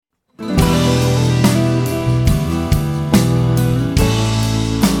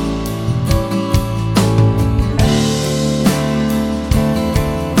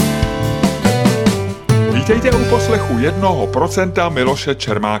Vítejte u poslechu 1% Miloše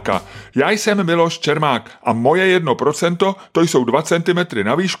Čermáka. Já jsem Miloš Čermák a moje 1% to jsou 2 cm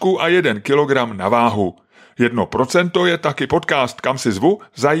na výšku a 1 kg na váhu. 1% je taky podcast, kam si zvu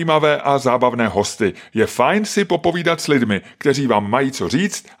zajímavé a zábavné hosty. Je fajn si popovídat s lidmi, kteří vám mají co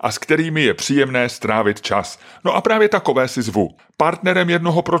říct a s kterými je příjemné strávit čas. No a právě takové si zvu. Partnerem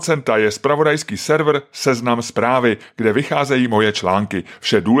 1% je zpravodajský server Seznam Zprávy, kde vycházejí moje články.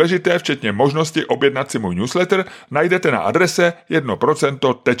 Vše důležité, včetně možnosti objednat si můj newsletter, najdete na adrese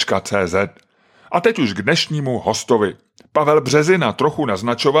 1%.cz. A teď už k dnešnímu hostovi. Pavel Březina trochu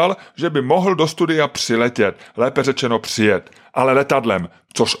naznačoval, že by mohl do studia přiletět, lépe řečeno přijet, ale letadlem,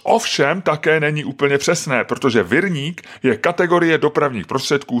 což ovšem také není úplně přesné, protože Vírník je kategorie dopravních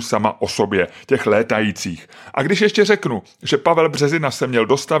prostředků sama o sobě, těch létajících. A když ještě řeknu, že Pavel Březina se měl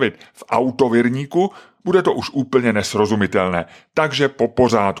dostavit v autovírníku, bude to už úplně nesrozumitelné. Takže po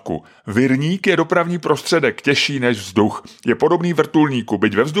pořádku. Vírník je dopravní prostředek těžší než vzduch. Je podobný vrtulníku,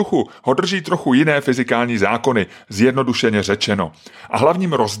 byť ve vzduchu ho drží trochu jiné fyzikální zákony, zjednodušeně řečeno. A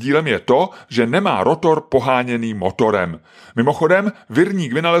hlavním rozdílem je to, že nemá rotor poháněný motorem. Mimochodem,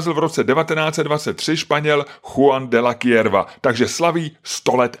 Vírník vynalezl v roce 1923 Španěl Juan de la Cierva, takže slaví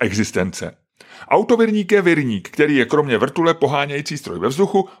 100 let existence. Autovírník je vírník, který je kromě vrtule pohánějící stroj ve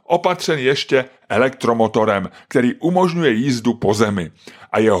vzduchu opatřen ještě elektromotorem, který umožňuje jízdu po zemi.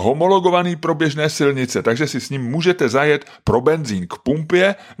 A je homologovaný pro běžné silnice, takže si s ním můžete zajet pro benzín k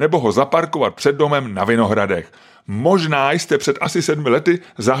pumpě nebo ho zaparkovat před domem na Vinohradech. Možná jste před asi 7 lety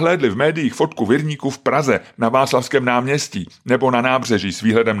zahlédli v médiích fotku Vírníku v Praze na Václavském náměstí nebo na nábřeží s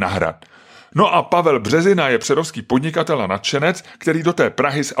výhledem na hrad. No a Pavel Březina je přerovský podnikatel a nadšenec, který do té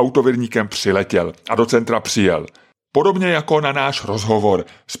Prahy s autovírníkem přiletěl a do centra přijel. Podobně jako na náš rozhovor.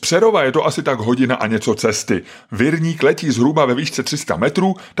 Z Přerova je to asi tak hodina a něco cesty. Vírník letí zhruba ve výšce 300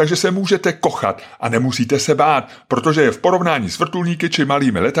 metrů, takže se můžete kochat a nemusíte se bát, protože je v porovnání s vrtulníky či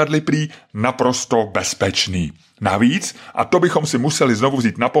malými letadly prý naprosto bezpečný. Navíc, a to bychom si museli znovu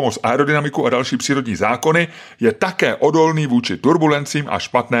vzít na pomoc aerodynamiku a další přírodní zákony, je také odolný vůči turbulencím a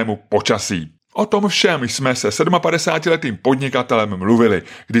špatnému počasí. O tom všem jsme se 57letým podnikatelem mluvili.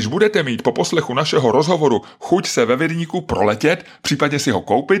 Když budete mít po poslechu našeho rozhovoru chuť se ve Vírníku proletět, případně si ho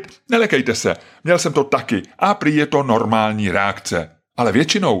koupit, nelekejte se. Měl jsem to taky a prý je to normální reakce. Ale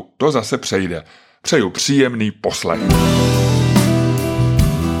většinou to zase přejde. Přeju příjemný poslech.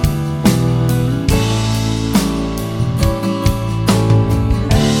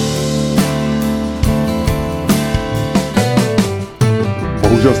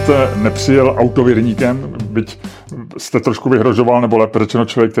 Že jste nepřijel autovírníkem, byť jste trošku vyhrožoval, nebo lépe řečeno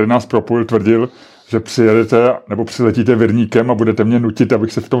člověk, který nás propojil, tvrdil, že přijedete nebo přiletíte Vírníkem a budete mě nutit,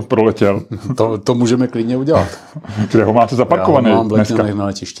 abych se v tom proletěl. To můžeme klidně udělat. Kde ho máte zaparkovaný? Já mám v Letňanech na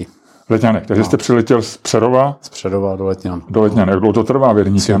letišti. Letňanek, takže jste přiletěl z Přerova? Z Přerova do Letňan. Do Letňan. Jak dlouho to trvá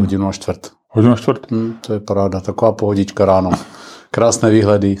Vírníkem? 1,25 hodiny. Hodinu a čtvrt? To je paráda, taková pohodička ráno. Krásné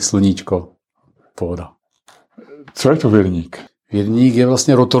výhledy, sluníčko, pohoda. Co je to Vírník? Vírník je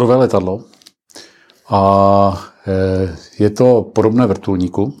vlastně rotorové letadlo a je to podobné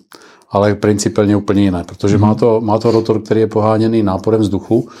vrtulníku, ale principiálně úplně jiné, protože má to rotor, který je poháněný náporem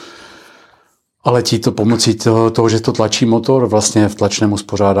vzduchu a letí to pomocí toho, že to tlačí motor vlastně v tlačném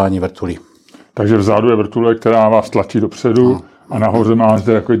uspořádání vrtulí. Takže vzadu je vrtule, která vás tlačí dopředu a nahoře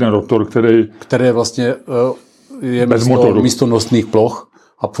máte takový ten rotor, který vlastně je místo nosných ploch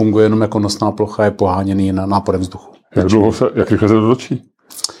a funguje jenom jako nosná plocha, je poháněný náporem vzduchu. Jak rychle se to točí?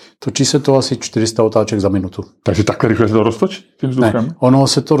 Točí se to asi 400 otáček za minutu. Takže takhle rychle se to roztočí tím vzduchem? Ne, ono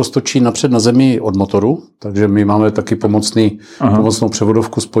se to roztočí napřed na zemi od motoru, takže my máme taky pomocnou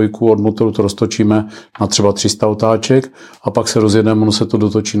převodovku spojku od motoru, to roztočíme na třeba 300 otáček a pak se rozjedeme, ono se to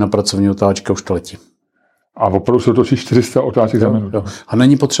dotočí na pracovní otáčka, už to letí. A opravdu se točí 400 otáček za minutu? Jo. A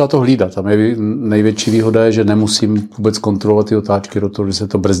není potřeba to hlídat. Tam je největší výhoda je, že nemusím vůbec kontrolovat ty otáčky rotoru, že se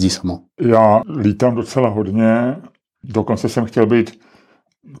to brzdí samo. Já lítám docela hodně, dokonce jsem chtěl být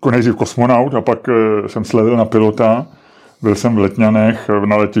jako nejdřív kosmonaut a pak jsem slevil na pilota. Byl jsem v Letňanech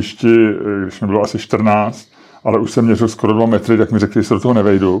na letišti, když mi bylo asi 14, ale už jsem měřil skoro 2 metry, tak mi řekli, že se do toho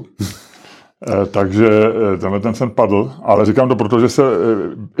nevejdu. Takže tenhle ten jsem padl, ale říkám to proto, že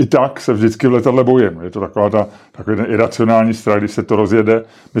i tak se vždycky v letadle bojím. Je to takový ten iracionální strach, když se to rozjede.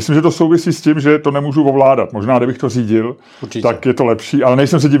 Myslím, že to souvisí s tím, že to nemůžu ovládat. Možná, kdybych to řídil, určitě, tak je to lepší, ale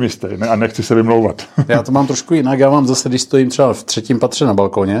nejsem si tím jistý a nechci se vymlouvat. Já to mám trošku jinak. Já mám zase, když stojím třeba v 3. patře na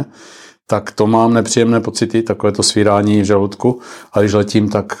balkoně, tak to mám nepříjemné pocity, takové to svírání v žaludku. A když letím,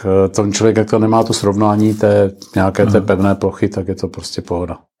 tak ten člověk, jak to nemá to srovnání nějaké té pevné plochy, tak je to prostě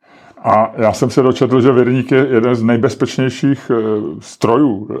pohoda. A já jsem se dočetl, že Vírník je jeden z nejbezpečnějších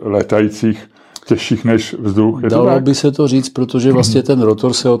strojů létajících těžších než vzduch. Dalo by se to říct, protože vlastně ten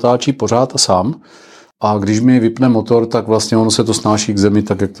rotor se otáčí pořád a sám. A když mi vypne motor, tak vlastně ono se to snáší k zemi,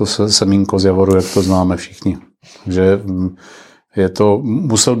 tak jak to semínko z javoru, jak to známe všichni. Takže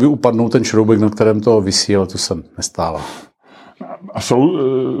musel by upadnout ten šroubek, na kterém to visí, ale to se nestává. A jsou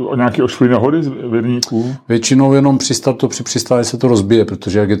nějaké ošklý nehody z Vírníků? Většinou jenom při přistání se to rozbije,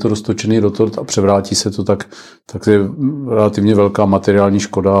 protože jak je to roztočený rotor a převrátí se to, tak je relativně velká materiální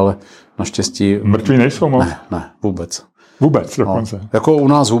škoda, ale naštěstí... Mrtví nejsou moc? Ne, vůbec. Vůbec dokonce? No, jako u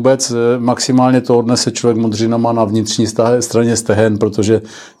nás vůbec, maximálně to odnese člověk modřinama na vnitřní straně stehen, protože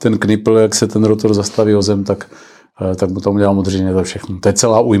ten knipl, jak se ten rotor zastaví o zem, tak mu tam udělá modřiny, to všechno. To je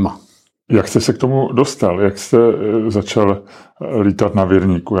celá ujma. Jak jste se k tomu dostal? Jak jste začal lítat na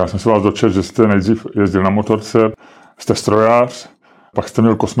Vírníku? Já jsem se vás dočetl, že jste nejdřív jezdil na motorce, jste strojář, pak jste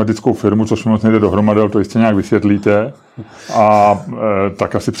měl kosmetickou firmu, což moc nejde dohromady, ale to jistě nějak vysvětlíte. A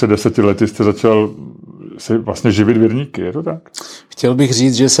tak asi před 10 lety jste začal si vlastně živit Vírníky, je to tak? Chtěl bych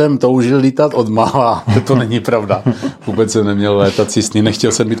říct, že jsem toužil lítat od mála, to není pravda. Vůbec jsem neměl létací sny,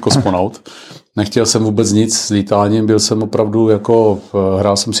 nechtěl jsem být kosmonaut, nechtěl jsem vůbec nic s lítáním, byl jsem opravdu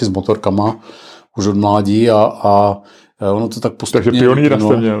hrál jsem si s motorkama už od mládí a ono to tak postupně... Takže pionýra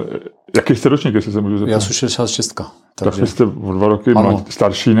jste měl. Jaký jste ročník, jestli se můžu zeptat? Já jsem 66. Takže jste o 2 roky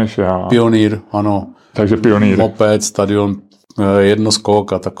starší než já. Pionýr, ano. Takže pionýr. Moped, stadion,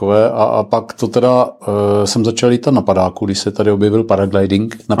 jednoskok a takové. A pak to teda jsem začal lítat na padáku, když se tady objevil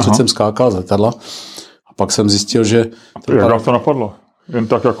paragliding. Napřed jsem skákal z letadla a pak jsem zjistil, že... Jak vám to napadlo? Jen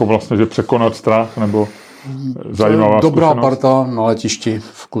tak jako vlastně, že překonat strach nebo zajímavá dobrá zkušenost? parta na letišti.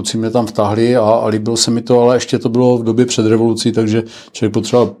 Kluci mě tam vtáhli a líbilo se mi to, ale ještě to bylo v době před revolucí, takže člověk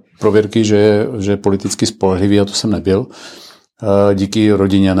potřeboval prověrky, že je politicky spolehlivý a to jsem nebyl. Díky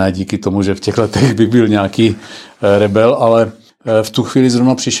rodině, ne díky tomu, že v těch letech bych byl nějaký rebel, ale v tu chvíli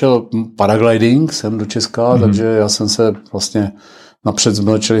zrovna přišel paragliding sem do Česka, takže já jsem se vlastně napřed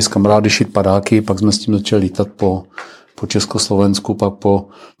jsme začali s kamarády šít padáky, pak jsme s tím začali lítat po Československu, pak po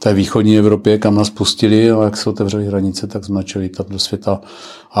té východní Evropě, kam nás pustili a jak se otevřely hranice, tak jsme začali lítat do světa.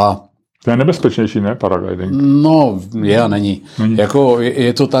 A to je nebezpečnější, ne, paragliding? No, je a není. Jako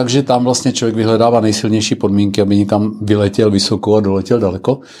je to tak, že tam vlastně člověk vyhledává nejsilnější podmínky, aby někam vyletěl vysoko a doletěl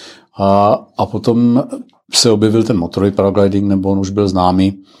daleko. A potom se objevil ten motorový paragliding, nebo on už byl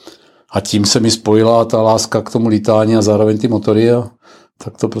známý. A tím se mi spojila ta láska k tomu lítání a zároveň ty motory a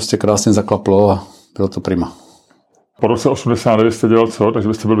tak to prostě krásně zaklaplo a bylo to prima. Po roce 89 jste dělal co? Takže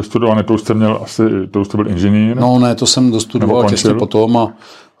byste byl vystudovaný, to už jste byl inženýr? No ne, to jsem dostudoval těsně potom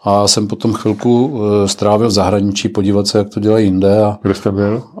a jsem potom chvilku strávil v zahraničí, podívat se, jak to dělají jinde. Kde jste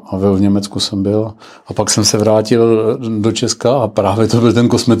byl? A v Německu jsem byl. A pak jsem se vrátil do Česka a právě to byl ten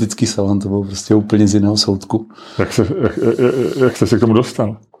kosmetický salon, to bylo prostě úplně z jiného soudku. Jak jste se k tomu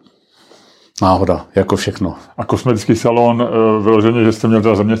dostal? Náhoda, jako všechno. A kosmetický salon, vyloženě, že jste měl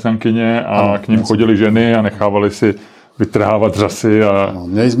teda zaměstnankyně a k ním chodili ženy a nechávali si vytrhávat řasy. No,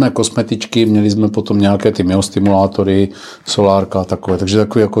 měli jsme kosmetičky, měli jsme potom nějaké ty myostimulátory, solárka a takové, takže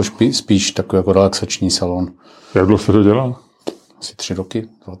takový jako spíš takový jako relaxační salon. Jak dlouho jste to dělal? Asi 3 roky,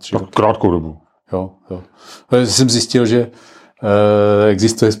 2-3 roky. Krátkou dobu. Jo. Jsem zjistil, že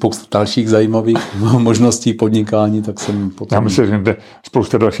existuje spousta dalších zajímavých možností podnikání, tak jsem potom... Já myslím, že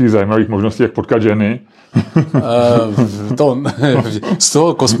spousta dalších zajímavých možností, jak potkat ženy. Z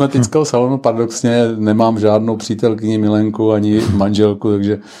toho kosmetického salonu paradoxně nemám žádnou přítelkyni, milenku ani manželku,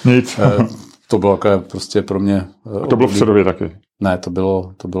 takže nic. To bylo prostě pro mě... A to bylo v Přerově taky? Ne, to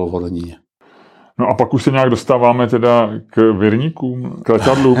bylo v Hodoníně. No a pak už se nějak dostáváme teda k Vírníkům, k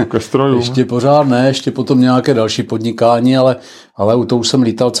letadlům, ke strojům. Ještě pořád ne, ještě potom nějaké další podnikání, ale u toho už jsem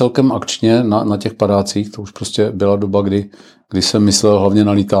lítal celkem akčně na těch padácích. To už prostě byla doba, kdy jsem myslel hlavně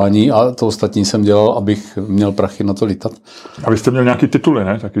na lítání a to ostatní jsem dělal, abych měl prachy na to lítat. A vy jste měl nějaký tituly,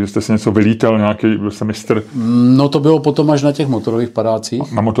 ne? Taky, že jste si něco vylítal, byl jste mistr? No to bylo potom až na těch motorových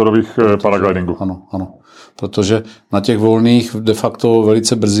padácích. Na motorových paraglidingu. Ano. Protože na těch volných de facto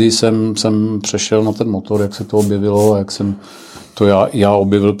velice brzy jsem přešel na ten motor, jak se to objevilo, jak jsem to já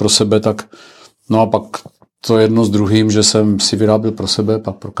objevil pro sebe, tak no a pak to jedno s druhým, že jsem si vyráběl pro sebe,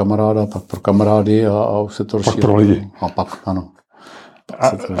 pak pro kamaráda, pak pro kamarády a už se to rozšířilo. Pak pro lidi. A pak, ano.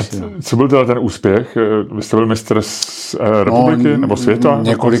 A co byl teda ten úspěch? Vy jste byl mistr z republiky nebo světa?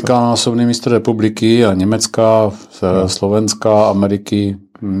 Několikanásobný mistr republiky a Německa, Slovenska, Ameriky,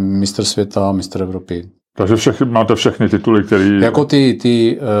 mistr světa, mistr Evropy. Takže máte všechny tituly, které... Jako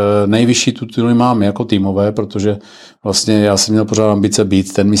ty nejvyšší tituly mám jako týmové, protože vlastně já jsem měl pořád ambice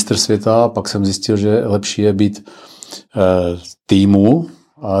být ten mistr světa, a pak jsem zjistil, že lepší je být týmu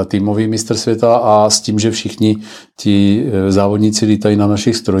týmový mistr světa a s tím, že všichni ti závodníci lítají na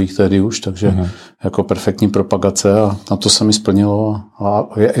našich strojích tehdy už, takže jako perfektní propagace a na to se mi splnilo. A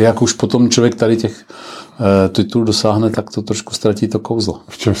jak už potom člověk tady těch titulů dosáhne, tak to trošku ztratí to kouzlo.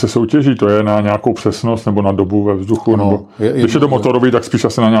 V čem se soutěží? To je na nějakou přesnost nebo na dobu ve vzduchu? No, nebo, když je to motorový, tak spíš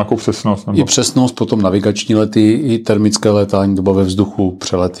asi na nějakou přesnost? Nebo? I přesnost, potom navigační lety, i termické létání, doba ve vzduchu,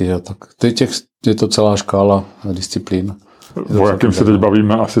 přelety a tak. Je to celá škála disciplín. O jakém se teď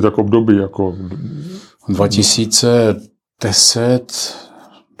bavíme asi tak období? Jako...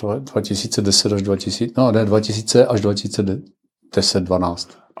 2010 až 2000, no ne, 2000 až 2010, 12.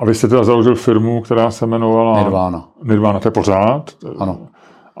 A vy jste teda založil firmu, která se jmenovala... Nirvana, to je pořád? Ano.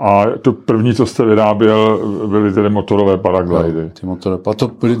 A to první, co jste vyráběl, byly tedy motorové paraglidy. Ty motorové. A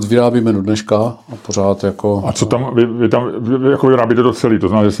to vyrábíme do dneška a pořád jako... A co tam, vy tam jako vyrábíte to celý? To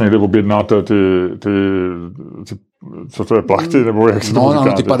znamená, že se někde objednáte ty co to je, plachty? Nebo jak se to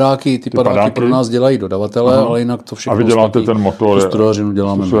říkáte? Ty padáky pro nás dělají dodavatelé, ale jinak to všechno... A vy děláte ten motor? Tu strojařinu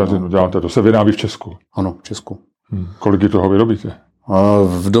děláme. Děláte, to se vyrábí v Česku? Ano, v Česku. Kolik toho vyrobíte?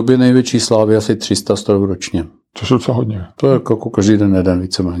 V době největší slávy asi 300 strojů ročně. To je docela hodně. To je jako každý den jeden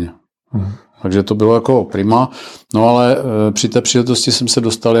víceméně. Takže to bylo jako prima. No ale při té příležitosti jsem se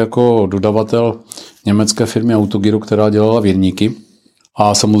dostal jako dodavatel německé firmy Autogyru, která dělala Vírníky.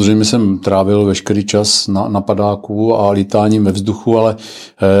 A samozřejmě jsem trávil veškerý čas na padáku a lítáním ve vzduchu, ale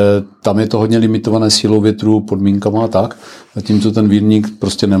tam je to hodně limitované sílou větru, podmínkama a tak. Zatímco ten Vírník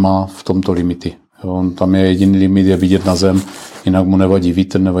prostě nemá v tomto limity. On tam je jediný limit, je vidět na zem, jinak mu nevadí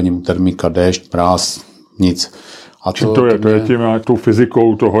vítr, nevadí mu termika, déšť, mráz, nic. A to je tím tou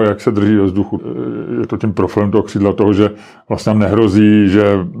fyzikou toho, jak se drží ve vzduchu. Je to tím profilem toho křídla toho, že vlastně nehrozí,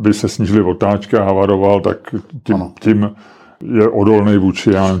 že by se snížily otáčky a havaroval, tak tím je odolný vůči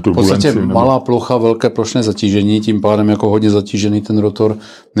turbulencím. V podstatě malá plocha, velké plošné zatížení, tím pádem jako hodně zatížený ten rotor,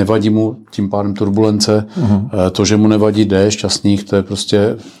 nevadí mu tím pádem turbulence. To, že mu nevadí déšť a sníh, to je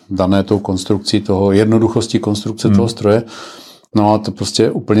prostě dané tou konstrukcí toho, jednoduchostí konstrukce toho stroje. No a to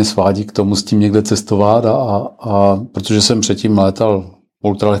prostě úplně svádí k tomu s tím někde cestovat a protože jsem předtím létal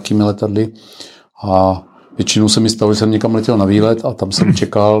ultralehkými letadly a většinou se mi stalo, že jsem někam letěl na výlet a tam jsem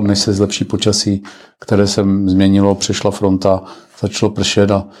čekal, než se zlepší počasí, které jsem změnilo, přešla fronta, začalo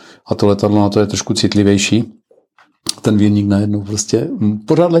pršet a to letadlo na to je trošku citlivější. Ten Vírník najednou prostě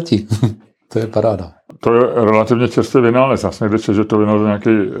pořád letí. To je paráda. To je relativně čerstvý vynález. Já jsem někde četl, že to vynalezl nějaký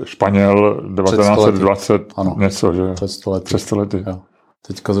Španěl 1920 něco, že? Před 100 lety. Jo.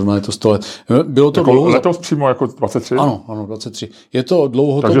 Teďka zrovna je to 100 let. Bylo to jako dlouho... Letos přímo jako 23? Ano, 23. Je to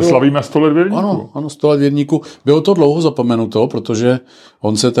dlouho... Takže slavíme 100 let Vírníku. Ano, 100 let Vírníku. Bylo to dlouho zapomenuto, protože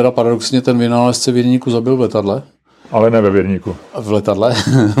on se teda paradoxně ten vynálezce Vírníku zabil v letadle. Ale ne ve Vírníku. V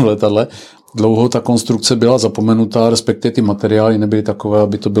letadle. Dlouho ta konstrukce byla zapomenutá, respektive ty materiály nebyly takové,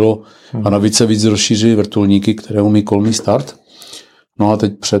 aby to bylo... A navíc se víc rozšířily vrtulníky, které umí kolmý start. No a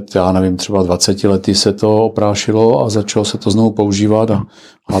teď před, já nevím, třeba 20 lety se to oprášilo a začalo se to znovu používat a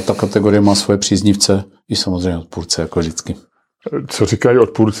ta kategorie má svoje příznivce i samozřejmě odpůrce, jako vždycky. Co říkají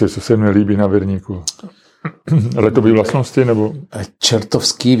odpůrci, co se jim nelíbí na Vírníku? Letové vlastnosti nebo?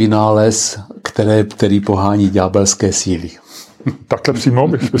 Čertovský vynález, který pohání ďábelské síly. Takhle přímo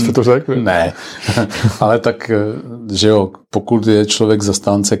byste to řekl? Ne, ale tak, že jo, pokud je člověk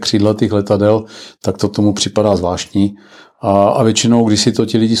zastánce křídlatých letadel, tak to tomu připadá zvláštní. A většinou, když si to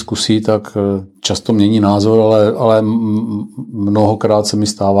ti lidi zkusí, tak často mění názor, ale mnohokrát se mi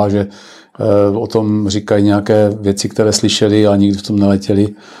stává, že o tom říkají nějaké věci, které slyšeli a nikdy v tom neletěli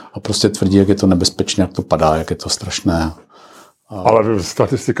a prostě tvrdí, jak je to nebezpečné, jak to padá, jak je to strašné. Ale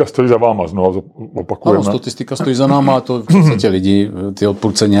statistika stojí za váma, znovu opakujeme. Ano, statistika stojí za náma, a to v podstatě lidi, ty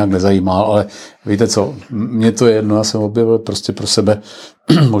odpůrce nějak nezajímá, ale víte co, mně to je jedno, já jsem objevil prostě pro sebe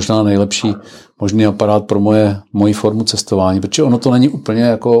možná nejlepší možný aparát pro moji formu cestování, protože ono to není úplně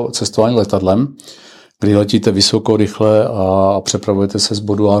jako cestování letadlem, kdy letíte vysoko, rychle a přepravujete se z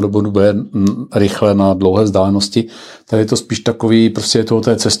bodu A do bodu B rychle na dlouhé vzdálenosti. Tady je to spíš takový, prostě je to o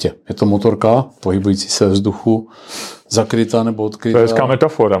té cestě. Je to motorka, pohybující se ve vzduchu, zakrytá nebo odkrytá. To je hezká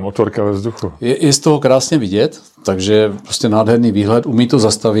metafora, motorka ve vzduchu. Je z toho krásně vidět, takže prostě nádherný výhled, umí to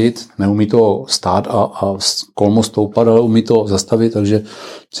zastavit, neumí to stát a kolmo stoupat, ale umí to zastavit, takže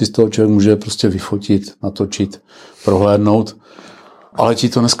si z toho člověk může prostě vyfotit, natočit, prohlédnout. Ale letí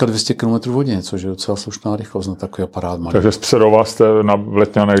to dneska 200 km hodně, což je docela slušná rychlost na takový aparát. Takže z Přerova jste na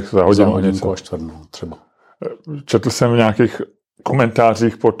Letňanech za hodinku a čtvrt, třeba. Četl jsem v nějakých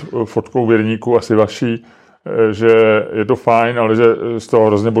komentářích pod fotkou Vírníku, asi vaší, že je to fajn, ale že z toho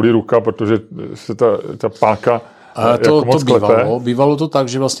hrozně bolí ruka, protože se ta páka To bývalo to tak,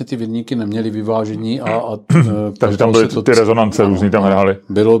 že vlastně ty Vírníky neměly vyvážení takže tam byly ty rezonance různý tam hrály.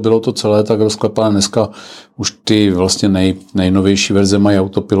 Bylo to celé tak rozklepané. Dneska už ty vlastně nejnovější verze mají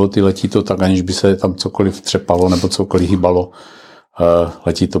autopiloty, letí to tak, aniž by se tam cokoliv třepalo nebo cokoliv hýbalo.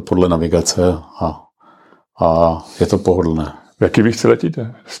 Letí to podle navigace a je to pohodlné. Jaký výšce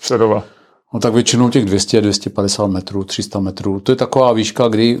letíte z Přerova? No tak většinou těch 200, 250 metrů, 300 metrů. To je taková výška,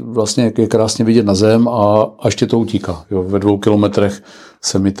 kdy vlastně je krásně vidět na zem a ještě to utíká. Jo, ve 2 kilometrech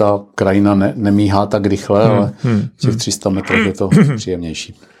se mi ta krajina nemíhá tak rychle, ale v těch 300 metrech je to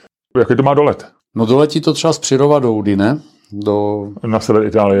příjemnější. Jaký to má dolet? No doletí to třeba z Přerova do Udine, na sever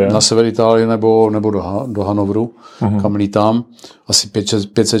Itálie. Na sever Itálie nebo do Hanovru, kam lítám. Asi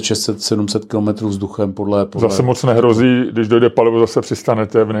 500, 600, 700 km vzduchem podle... Zase moc nehrozí, když dojde palivo, zase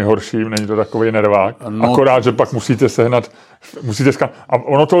přistanete v nejhorším, není to takový nervák. No, akorát, že pak musíte a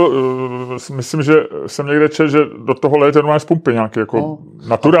ono to, myslím, že jsem někde četl, že do toho léte normálně z pumpy nějaký jako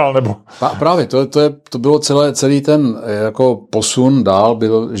naturál, nebo... Právě, to bylo celý ten jako posun dál,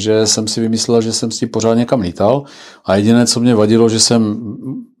 byl, že jsem si vymyslel, že jsem si pořád někam lítal a jediné, co mě vadilo, že jsem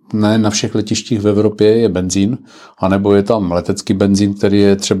ne na všech letištích v Evropě je benzín, anebo je tam letecký benzín, který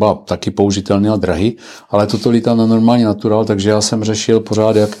je třeba taky použitelný a drahý, ale toto lítá na normální naturál, takže já jsem řešil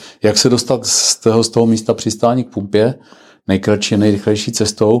pořád, jak se dostat z toho místa přistání k pumpě, nejkratší, nejrychlejší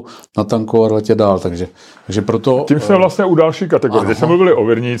cestou, natankovat a letět dál, takže proto... Tím jsme vlastně u další kategorie. Teď jsme mluvili o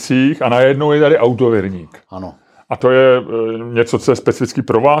Vírnících a najednou je tady autovírník. Ano. A to je něco, co je specificky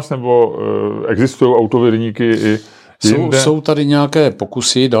pro vás, nebo existují autovírníky i Jsou tady nějaké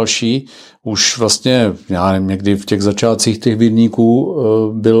pokusy další, už vlastně, já nevím, někdy v těch začátcích těch Vírníků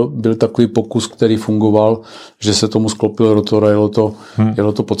byl takový pokus, který fungoval, že se tomu sklopil rotor a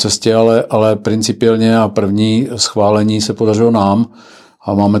jelo to po cestě, ale principiálně a první schválení se podařilo nám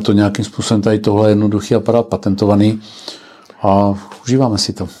a máme to nějakým způsobem tady tohle jednoduchý aparát patentovaný a užíváme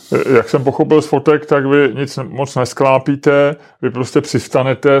si to. Jak jsem pochopil z fotek, tak vy nic moc nesklápíte, vy prostě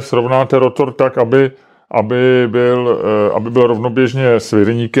přistanete, srovnáte rotor tak, aby byl rovnoběžně s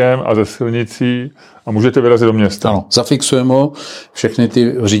Vírníkem a ze silnicí a můžete vyrazit do města. Ano, zafixujeme ho. Všechny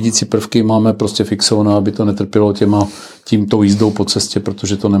ty řídící prvky máme prostě fixované, aby to netrpělo tímto jízdou po cestě,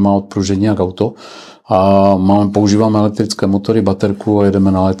 protože to nemá odpružení jak auto. A používáme elektrické motory, baterku a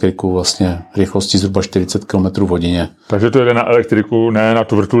jedeme na elektriku vlastně rychlostí zhruba 40 km hodině. Takže to jede na elektriku, ne na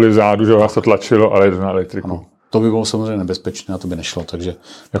tu vrtuli vzadu, že vás to tlačilo, ale jede na elektriku. Ano. To by bylo samozřejmě nebezpečné a to by nešlo, takže...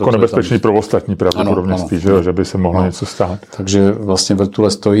 Jako nebezpečný pro ostatní pravděpodobně spíš, že by se mohlo něco stát. Takže vlastně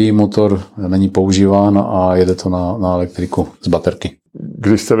vrtule stojí, motor není používán a jede to na elektriku z baterky.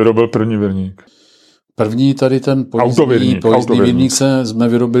 Když jste vyrobil první Vírník? První tady ten pojízdný Vírník jsme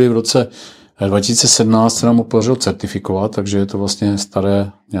vyrobili v roce 2017, se nám ho podařilo certifikovat, takže je to vlastně staré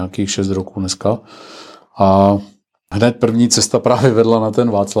nějakých 6 roků dneska. A hned první cesta právě vedla na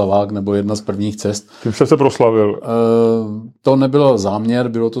ten Václavák, nebo jedna z prvních cest. Tím jste se proslavil? To nebyl záměr,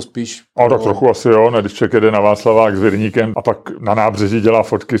 bylo to spíš... Tak trochu asi jo, ne, když člověk jede na Václavák s Vírníkem a pak na nábřeží dělá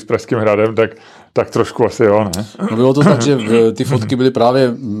fotky s Pražským hradem, tak trošku asi jo, ne? No bylo to tak, že ty fotky byly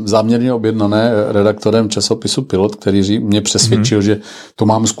právě záměrně objednané redaktorem časopisu Pilot, který mě přesvědčil, že to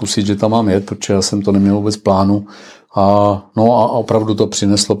mám zkusit, že tam mám jet, protože já jsem to neměl vůbec plánu. A opravdu to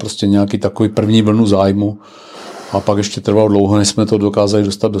přineslo prostě nějaký takový první vlnu zájmu. A pak ještě trvalo dlouho, než jsme to dokázali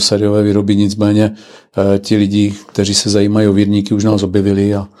dostat do sériové výroby, nicméně ti lidi, kteří se zajímají o Vírníky, už nás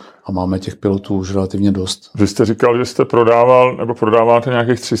objevili a máme těch pilotů už relativně dost. Vy jste říkal, že jste prodával, nebo prodáváte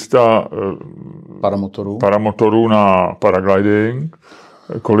nějakých 300 paramotorů na paragliding.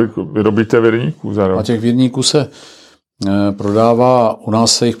 Kolik vyrobíte Vírníků za rok? A těch Vírníků se prodává, u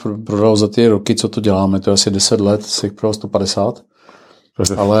nás se jich prodalo za ty roky, co to děláme, to je asi 10 let, se jich prodalo 150.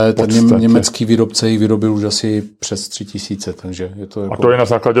 Ale ten německý výrobce ji vyrobil už asi přes 3000, takže je to jako... A to je na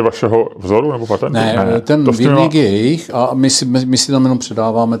základě vašeho vzoru nebo patentu? Ne, ten Vírník je jejich a my si tam jenom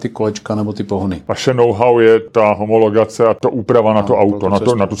předáváme ty kolečka nebo ty pohony. Vaše know-how je ta homologace a to úprava na to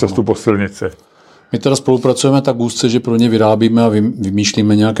auto, na tu cestu po silnici. My teda spolupracujeme tak úzce, že pro ně vyrábíme a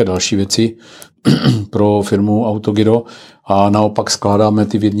vymýšlíme nějaké další věci pro firmu Autogyro a naopak skládáme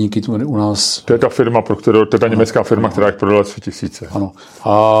ty Vírníky u nás. To je ta firma, to je ta německá firma, která jich prodala 3000. Ano.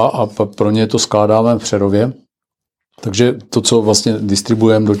 A pro ně to skládáme v Přerově. Takže to, co vlastně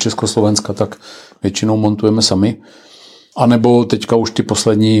distribuujeme do Československa, tak většinou montujeme sami. A nebo teďka už ty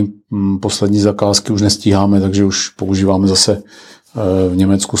poslední zakázky už nestíháme, takže už používáme zase v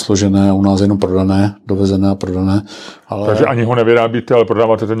Německu složené a u nás jenom prodané, dovezené a prodané. Ale... Takže ani ho nevyrábíte, ale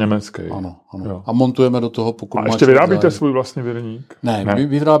prodáváte ten německý. Ano. A montujeme do toho, pokud a ještě vyrábíte svůj vlastní vírník? Ne, my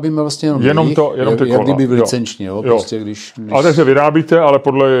vyrábíme vlastně jenom ty kola. Jak kdyby v licenční, jo. Prostě když... Ale takže vyrábíte, ale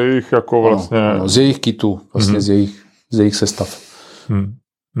podle jejich jako vlastně... Ano, z jejich kitů, vlastně z jejich sestav.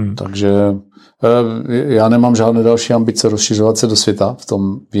 Takže já nemám žádné další ambice rozšiřovat se do světa v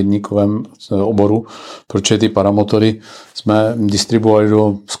tom vírníkovém oboru, protože ty paramotory jsme distribuovali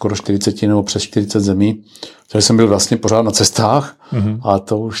do skoro 40 nebo přes 40 zemí. Takže jsem byl vlastně pořád na cestách a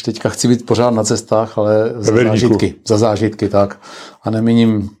to už teďka chci být pořád na cestách, ale za zážitky, tak. A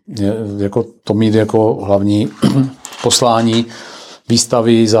nemíním jako to mít jako hlavní poslání,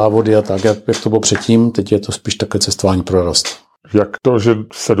 výstavy, závody a tak, jak to bylo předtím. Teď je to spíš také cestování pro radost. Jak to, že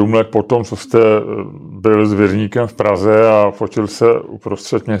 7 let potom, co jste byl s Vírníkem v Praze a fotil se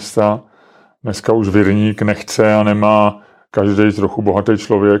uprostřed města, dneska už Vírník nechce a nemá každý trochu bohatý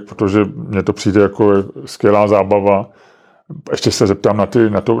člověk, protože mně to přijde jako skvělá zábava. Ještě se zeptám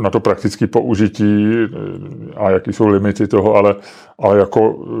na to praktické použití a jaký jsou limity toho, ale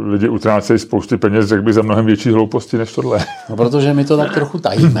jako lidi utrácejí spousty peněz, řekl bych, za mnohem větší hlouposti než tohle. No, protože my to tak trochu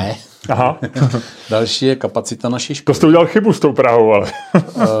tajíme. Aha. Další je kapacita naší školy. To jste udělal chybu s tou Prahou, ale...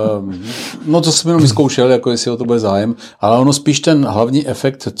 No to jsem jenom vyzkoušel, jako jestli o to bude zájem, ale ono spíš ten hlavní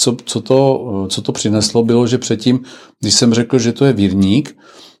efekt, co to přineslo, bylo, že předtím, když jsem řekl, že to je Vírník,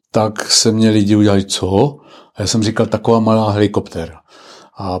 tak se mě lidi udělali, co? A já jsem říkal, taková malá helikoptéra.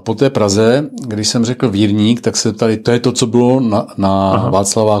 A po té Praze, když jsem řekl Vírník, tak se ptali, to je to, co bylo na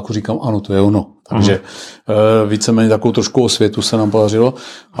Václaváku, říkám, ano, to je ono. Takže víceméně takovou trošku osvětu se nám podařilo.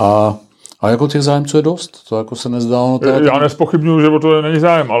 A jako těch zájemců je dost, to jako se nezdálo. Já nezpochybnuju, že o to není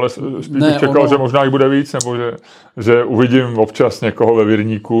zájem, ale spíš bych čekal, že možná jich bude víc, nebo že uvidím občas někoho ve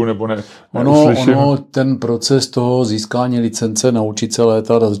Vírníku, nebo neuslyším. Ono, ten proces toho získání licence, naučit se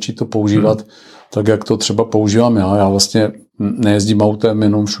létat a začít to používat, tak jak to třeba používám já vlastně nejezdím autem,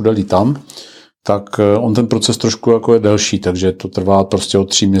 jenom všude lítám, tak on ten proces trošku jako je delší, takže to trvá prostě od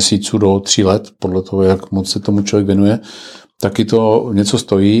 3 měsíců do 3 let, podle toho, jak moc se tomu člověk věnuje. Taky to něco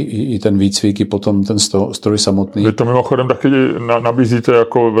stojí, i ten výcvik, i potom ten stroj samotný. Vy to mimochodem taky nabízíte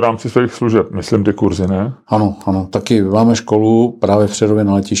jako v rámci svých služeb, myslím ty kurzy, ne? Ano, taky máme školu právě v Přerově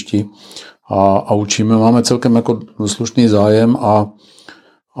na letišti a učíme, máme celkem jako slušný zájem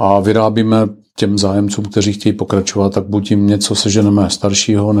a vyrábíme těm zájemcům, kteří chtějí pokračovat, tak buď jim něco seženeme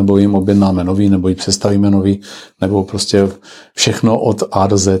staršího, nebo jim objednáme nový, nebo jim přestavíme nový, nebo prostě všechno od A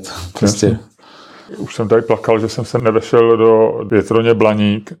do Z. Prostě. Už jsem tady plakal, že jsem se nevešel do Větroně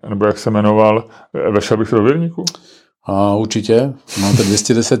Blaník, nebo jak se jmenoval. Vešel bych se do Vírníku? A určitě. Máte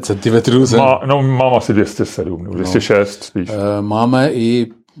 210 cm. Mám asi 207, nebo 206 spíš. Máme i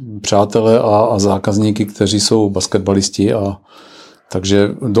přátelé a zákazníky, kteří jsou basketbalisti takže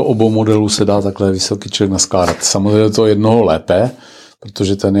do obou modelů se dá takhle vysoký člověk naskládat. Samozřejmě to jednoho lépe,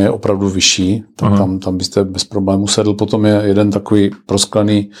 protože ten je opravdu vyšší, tak tam byste bez problémů sedl. Potom je jeden takový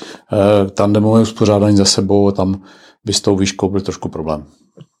prosklený tandemové uspořádání za sebou, tam by s tou výškou byl trošku problém.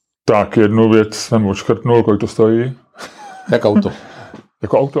 Tak, jednu věc jsem odškrtnul, kolik to stojí? Jak auto.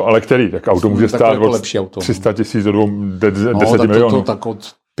 Jako auto, ale který? Tak auto může stát jako od 300 000 do 10 milionů. Tak od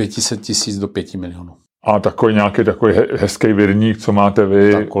 500 000 do 5 milionů. A takový nějaký hezký Vírník, co máte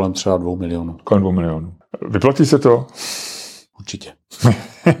vy? Tak kolem třeba 2 milionů. Kolem 2 milionů. Vyplatí se to? Určitě.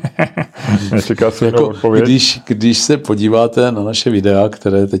 Nečeká se jako, odpověď. Když se podíváte na naše videa,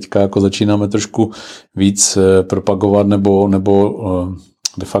 které teďka jako začínáme trošku víc propagovat nebo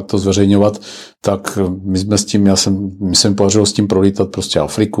de facto zveřejňovat, tak my jsme s tím, mi se podařilo s tím prolítat prostě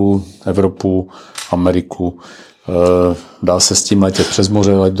Afriku, Evropu, Ameriku. Dá se s tím letět přes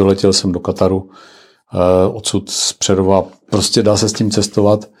moře, doletěl jsem do Kataru, odsud z Přerova, prostě dá se s tím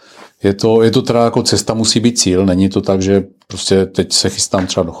cestovat. Je to teda jako cesta, musí být cíl, není to tak, že prostě teď se chystám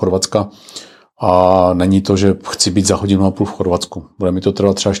třeba do Chorvatska a není to, že chci být za 1,5 hodiny v Chorvatsku. Bude mi to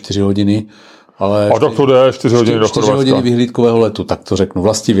trvat třeba 4 hodiny, ale... A tak to jde 4 hodiny do Chorvatska. 4 hodiny vyhlídkového letu, tak to řeknu,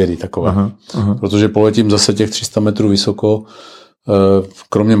 vlastivědy takové. Protože poletím zase těch 300 metrů vysoko,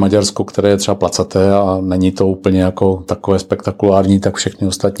 kromě Maďarsko, které je třeba placaté a není to úplně jako takové spektakulární, tak všechny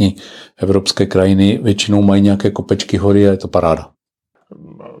ostatní evropské krajiny většinou mají nějaké kopečky, hory a je to paráda.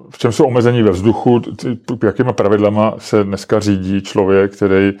 V čem jsou omezení ve vzduchu? Jakýma pravidlama se dneska řídí člověk,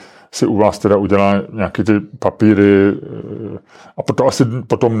 který si u vás teda udělá nějaké ty papíry a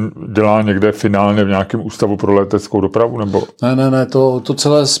potom dělá někde finálně v nějakém ústavu pro leteckou dopravu, nebo? Ne, to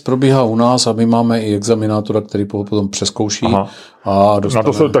celé probíhá u nás a my máme i examinátora, který potom přeskouší. Aha. A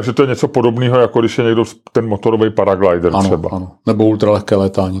dostane... Takže to je něco podobného, jako když je někdo ten motorový paraglider třeba. Ano, nebo ultralehké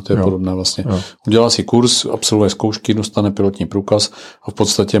létání, to je podobné vlastně. Jo. Udělá si kurz, absolvuje zkoušky, dostane pilotní průkaz a v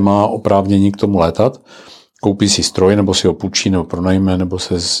podstatě má oprávnění k tomu létat. Koupí si stroj, nebo si ho půjčí, nebo pronajme, nebo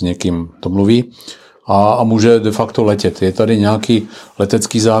se s někým domluví a může de facto letět. Je tady nějaký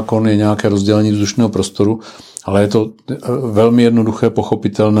letecký zákon, je nějaké rozdělení vzdušného prostoru, ale je to velmi jednoduché,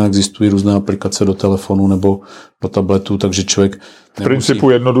 pochopitelné, existují různé aplikace do telefonu nebo do tabletu, takže člověk v principu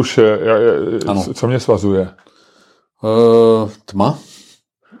jednoduše, co mě svazuje? Tma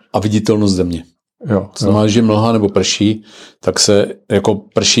a viditelnost země. Jo. Znamená, že mlha nebo prší, tak se jako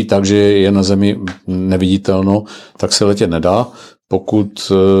prší tak, že je na zemi neviditelno, tak se letět nedá.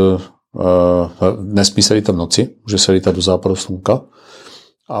 Pokud nesmí se lítat v noci, může se lítat do západu slunka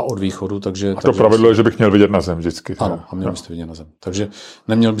a od východu. Takže pravidlo je, že bych měl vidět na zem vždycky. Ano, a měl byste vidět na zem. Takže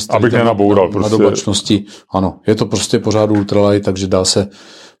neměl byste abych nenaboural na oblačnosti. Ano, je to prostě pořád ultralight, takže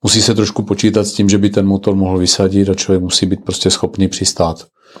musí se trošku počítat s tím, že by ten motor mohl vysadit a člověk musí být prostě schopný přistát.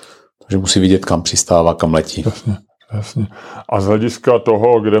 Takže musí vidět, kam přistává, kam letí. Jasně. A z hlediska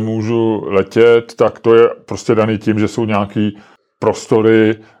toho, kde můžu letět, tak to je prostě daný tím, že jsou nějaký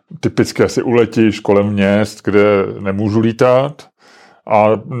prostory, typicky asi uletíš kolem měst, kde nemůžu lítat a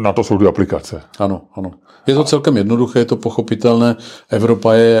na to jsou ty aplikace. Ano. Je to celkem jednoduché, je to pochopitelné.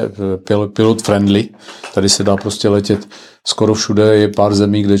 Evropa je pilot friendly. Tady se dá prostě letět skoro všude. Je pár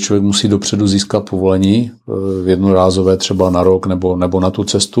zemí, kde člověk musí dopředu získat povolení, jednorázové třeba na rok nebo na tu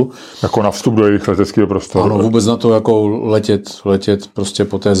cestu. Jako na vstup do jejich leteckého prostoru. Ano, vůbec na to jako letět prostě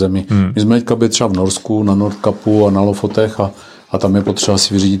po té zemi. My jsme teďka byli třeba v Norsku, na Nordkapu a na Lofotech a tam je potřeba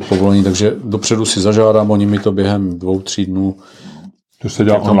si vyřídit povolení, takže dopředu si zažádám, oni mi to během 2-3 dnů to se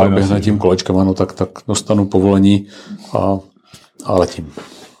dělá online. Běhne tím kolečkem, ano, tak dostanu povolení a letím.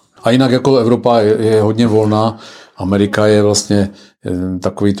 A jinak jako Evropa je hodně volná, Amerika je vlastně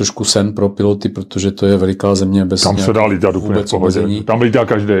takový trošku sen pro piloty, protože to je veliká země bez tam se dá lítat úplně v pohodě. Tam lítá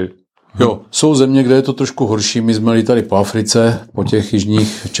každý. Jo, jsou země, kde je to trošku horší. My jsme lítali po Africe, po těch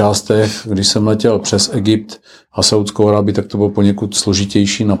jižních částech. Když jsem letěl přes Egypt a Saudskou Arábii, tak to bylo poněkud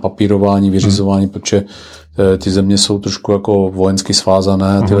složitější na papírování, vyřizování, protože ty země jsou trošku jako vojensky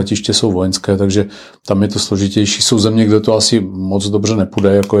svázané, ty letiště jsou vojenské, takže tam je to složitější. Jsou země, kde to asi moc dobře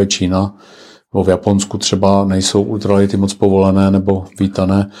nepůjde, jako je Čína, nebo v Japonsku třeba nejsou ultralighty moc povolené nebo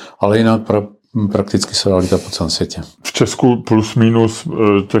vítané, ale jinak prakticky se dá lítat po celém světě. V Česku plus minus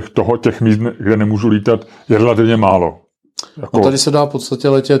těch míst, kde nemůžu lítat, je relativně málo. No tady se dá v podstatě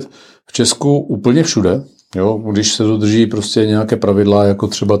letět v Česku úplně všude, jo? Když se dodrží prostě nějaké pravidla, jako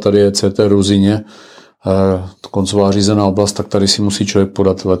třeba tady je CT Ruzině, koncová řízená oblast, tak tady si musí člověk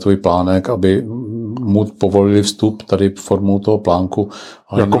podat letový plánek, aby mu povolili vstup tady formou toho plánku.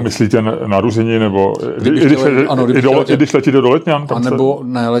 Jako myslíte na Ruzině, nebo když letíte do Letňan? A nebo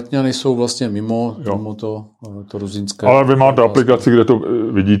ne, Letňany jsou vlastně mimo to ruzínské. Ale vy máte aplikaci, kde to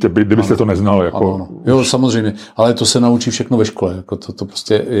vidíte, kdybyste to neznal. Jako... Ano. Jo, samozřejmě, ale to se naučí všechno ve škole. Jako to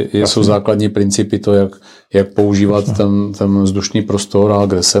prostě jsou základní principy, to, jak používat ten vzdušný prostor a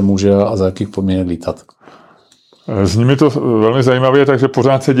kde se může a za jakých podmínek lítat. Zní mi to velmi zajímavě, takže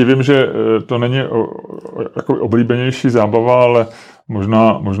pořád se divím, že to není jako oblíbenější zábava, ale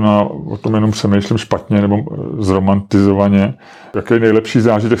možná o tom jenom přemýšlím špatně nebo zromantizovaně. Jaký nejlepší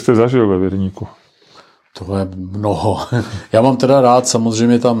zážitek jste zažil ve Vírníku? To je mnoho. Já mám teda rád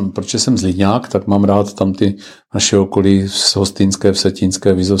samozřejmě tam, protože jsem Zlíňák, tak mám rád tam ty naše okolí Hostýnské,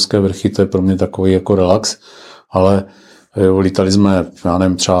 Vsetínské, Vizovské vrchy, to je pro mě takový jako relax, ale lítali jsme, já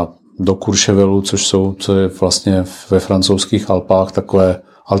nevím, třeba do Courchevelu, co je vlastně ve francouzských Alpách, takové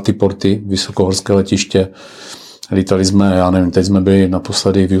altiporty, vysokohorské letiště. Lítali jsme, já nevím, teď jsme byli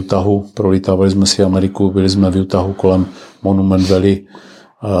naposledy v Utahu, prolítávali jsme si Ameriku, byli jsme v Utahu kolem Monument Valley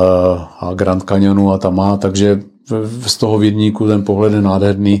a Grand Canyonu a tam má, takže z toho Vírníku ten pohled je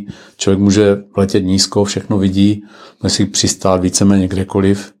nádherný, člověk může letět nízko, všechno vidí, může si přistát víceméně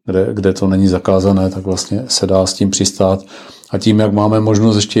kdekoliv, kde to není zakázané, tak vlastně se dá s tím přistát. A tím, jak máme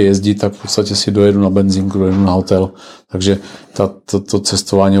možnost ještě jezdit, tak v podstatě si dojedu na benzínku, dojedu na hotel. Takže to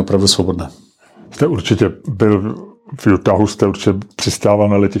cestování je opravdu svobodné. Jste určitě byl v Utahu, jste určitě přistával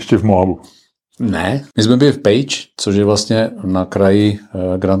na letišti v Moabu. Ne, my jsme byli v Page, což je vlastně na kraji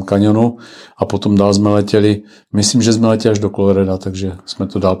Grand Canyonu a potom dál jsme letěli, myslím, že jsme letěli až do Colorada, takže jsme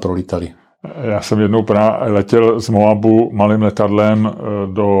to dál prolítali. Já jsem jednou letěl z Moabu malým letadlem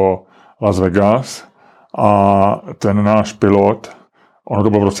do Las Vegas a ten náš pilot ono to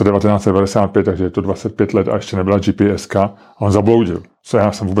bylo v roce 1995, takže je to 25 let a ještě nebyla GPSka a on zabloudil. Co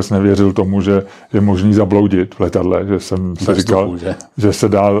já jsem vůbec nevěřil tomu, že je možný zabloudit v letadle, že jsem si říkal, že se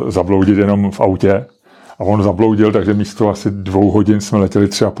dá zabloudit jenom v autě. A on zabloudil, takže místo asi 2 hodin jsme letěli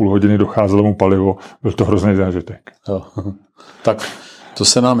 3,5 hodiny, docházelo mu palivo. Byl to hrozný zážitek. Jo. Tak to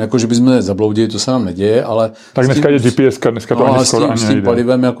se nám, jako že bychom zabloudili, to se nám neděje, ale... Tak dneska je GPSka, dneska to ani skoro ani s tím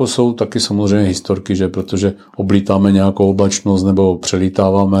palivem jako jsou taky samozřejmě historky, že protože oblítáme nějakou oblačnost nebo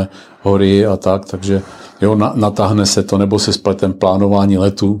přelítáváme hory a tak, takže jo, natáhne se to, nebo se spletem plánování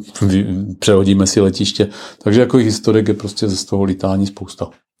letu, přehodíme si letiště. Takže jako historik je prostě z toho lítání spousta.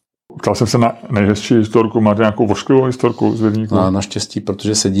 Ptal jsem se na nejhezčí historku. Máte nějakou vošklivou historku z Vírníku? Naštěstí,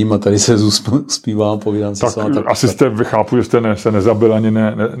 protože sedím a tady se zpívám, povídám si tak asi jste, chápu, že jste se nezabil ani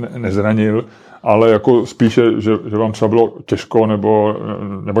nezranil, ale jako spíše, že vám třeba bylo těžko,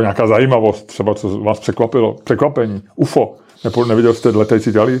 nebo nějaká zajímavost, třeba co vás překvapilo. Překvapení. UFO. Neviděl jste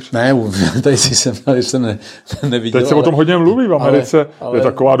letající talíř? Ne, letající jsem neviděl. Teď se o tom hodně mluví v Americe. Ale... Je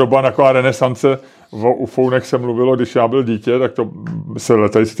taková doba, taková renesance. O ufounech se mluvilo, když já byl dítě, tak to se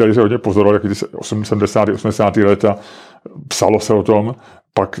letající talíře hodně pozoroval, jak 70. 80. leta psalo se o tom,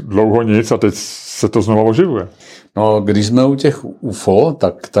 pak dlouho nic a teď se to znovu oživuje. No, když jsme u těch UFO,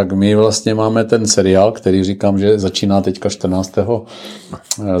 tak my vlastně máme ten seriál, který říkám, že začíná teďka 14.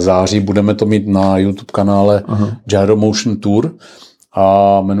 září. Budeme to mít na YouTube kanále Gyro Motion Tour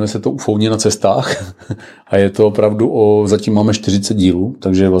a jmenuje se to Ufouni na cestách a je to opravdu zatím máme 40 dílů,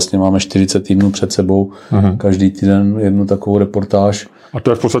 takže vlastně máme 40 týdnů před sebou, každý týden jednu takovou reportáž. A to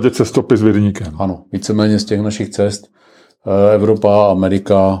je v podstatě cestopis s Vírníkem. Ano, víceméně z těch našich cest. Evropa,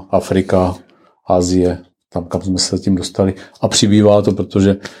 Amerika, Afrika, Asie, tam, kam jsme se tím dostali. A přibývá to,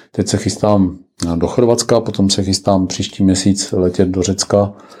 protože teď se chystám do Chorvatska, potom se chystám příští měsíc letět do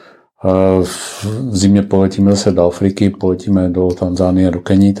Řecka. V zimě poletíme zase do Afriky, poletíme do Tanzánie, do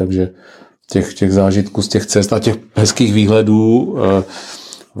Keni, takže těch zážitků z těch cest a těch hezkých výhledů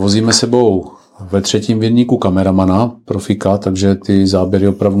vozíme sebou ve 3. Vírníku kameramana, profika, takže ty záběry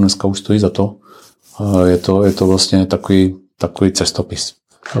opravdu dneska už stojí za to. Je to vlastně takový cestopis.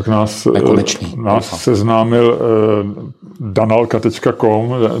 Tak nás seznámil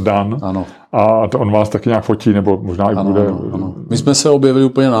danalka.com, Dan. Ano. A to on vás taky nějak fotí, nebo možná i bude. Ano. My jsme se objevili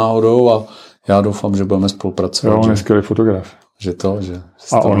úplně náhodou a já doufám, že budeme spolupracovat. Jo, on je skvělý fotograf.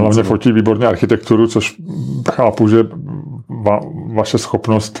 A on hlavně fotí výborně architekturu, což chápu, že vaše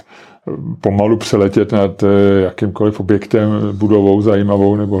schopnost pomalu přeletět nad jakýmkoliv objektem, budovou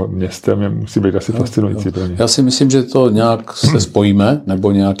zajímavou nebo městem musí být asi fascinující pro ně. Já si myslím, že to nějak se spojíme,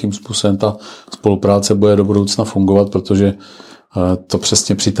 nebo nějakým způsobem ta spolupráce bude do budoucna fungovat, protože to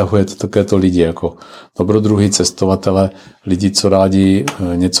přesně přitahuje to lidi, jako dobrodruhy, cestovatele, lidi, co rádi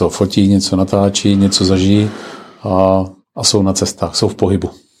něco fotí, něco natáčí, něco zažijí a jsou na cestách, jsou v pohybu.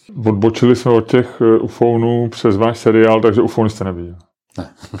 Odbočili jsme od těch ufounů přes váš seriál, takže ufouny jste neviděl. Ne.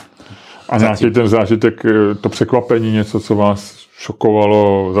 A nějaký ten zážitek, to překvapení, něco, co vás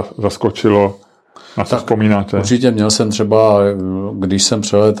šokovalo, zaskočilo, na co vzpomínáte? Určitě měl jsem třeba, když jsem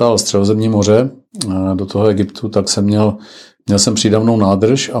přeletal Středozemní moře do toho Egyptu, tak jsem měl jsem přídavnou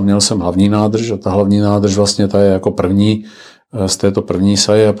nádrž a měl jsem hlavní nádrž a ta hlavní nádrž vlastně ta je jako první z této první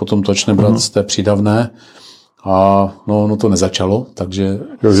saje a potom to začne brát z té přídavné. A no to nezačalo, takže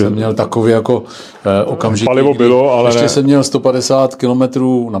jsem měl takový jako okamžik. Palivo bylo, ale ještě jsem měl 150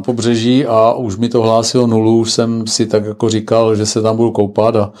 kilometrů na pobřeží a už mi to hlásilo nulu, už jsem si tak jako říkal, že se tam budu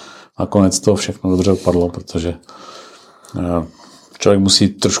koupat a nakonec to všechno dobře dopadlo, protože člověk musí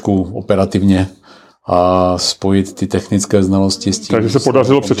trošku operativně a spojit ty technické znalosti s tím. Takže se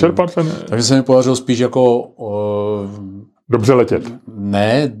podařilo přečerpat? Takže se mi podařilo spíš jako dobře letět.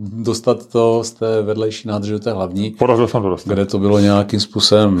 Ne, dostat to z té vedlejší nádrže do té hlavní. Podařilo se to dostat. Kde to bylo nějakým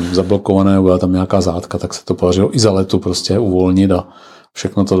způsobem zablokované, byla tam nějaká zátka, tak se to podařilo i za letu prostě uvolnit a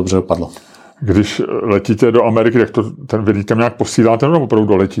všechno to dobře dopadlo. Když letíte do Ameriky, tak ten Vírník tam nějak posíláte, nebo opravdu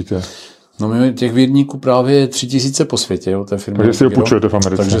doletíte? No my těch Vírníků právě 3000 po světě, jo, té firmy. Takže si ho půjčujete v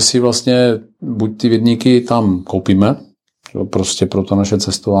Americe. Takže si vlastně buď ty Vírníky tam koupíme, jo, prostě pro to naše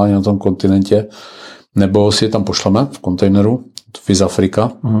cestování na tom kontinentě, nebo si je tam pošleme v kontejneru, Viz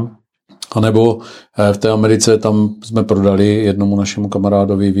Afrika, a nebo v té Americe tam jsme prodali jednomu našemu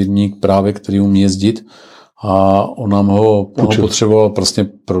kamarádovi Vírník právě, který umí jezdit a on nám ho potřeboval prostě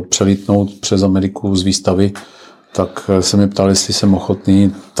přelítnout přes Ameriku z výstavy, tak se mi ptal, jestli jsem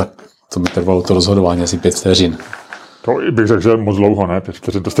ochotný, tak to mi trvalo to rozhodování asi 5 vteřin. To bych řekl, že moc dlouho, ne? 5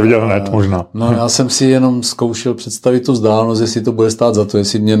 vteřin, to jste viděl hned možná. No já jsem si jenom zkoušel představit tu vzdálenost, jestli to bude stát za to,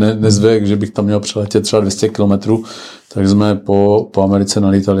 jestli mě nezve, že bych tam měl přeletět třeba 200 kilometrů, tak jsme po Americe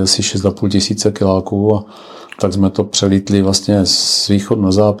nalítali asi 6,5 tisíce kiláků a tak jsme to přelítli vlastně z východu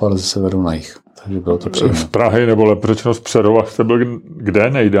na západ, ze severu na jih. Takže bylo to příjemné. V Prahy, nebo lepší řečeno v Přerovách, jste byl kde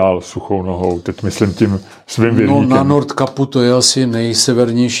nejdál suchou nohou? Teď myslím tím svým Vírníkem. No na Nordkapu to je asi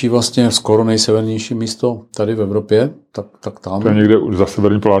nejsevernější, vlastně skoro nejsevernější místo tady v Evropě, tak tam. To je někde za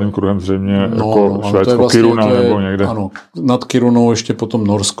severním polárním kruhem zřejmě, jako Švédsko, vlastně, Kiruna nebo někde. Ano, nad Kirunou ještě potom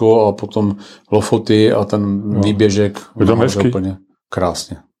Norsko a potom Lofoty a ten výběžek. Je to hezký. Úplně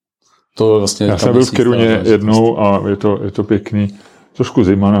krásně. To vlastně já jsem byl v Kiruně jednou a je to pěkný. Trošku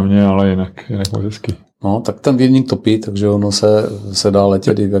zima na mě, ale jinak moc hezky. No, tak ten Vírník topí, takže ono se dá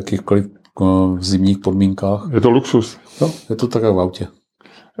letět i v jakýchkoliv zimních podmínkách. Je to luxus. No, je to tak jak v autě.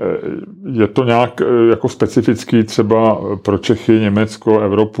 Je to nějak jako specifický třeba pro Čechy, Německo,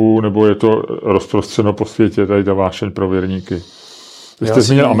 Evropu, nebo je to rozprostřeno po světě, tady ta vášeň pro Vírníky? Vy jste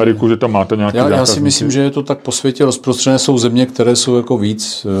zmínil Ameriku, že tam máte nějaký zákazníky. Já si myslím, že je to tak po světě rozprostřené. Jsou země, které jsou jako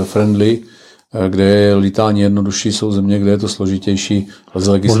víc friendly, kde je lítání jednodušší, jsou země, kde je to složitější.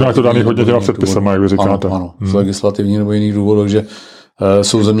 Možná je to daný hodně těma předpisama, jak vy říkáte. Ano, z legislativních nebo jiných důvodů, takže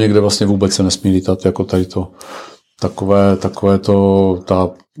jsou země, kde vlastně vůbec se nesmí lítat, jako tady to. Takové to,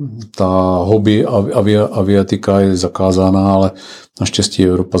 ta hobby aviatika je zakázána, ale naštěstí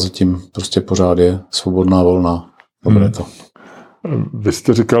Evropa zatím prostě pořád je svobodná, volná. Dobré to. Vy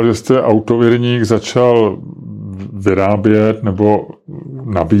jste říkal, že jste autovírník začal vyrábět nebo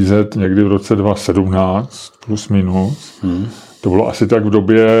nabízet někdy v roce 2017 plus minus. To bylo asi tak v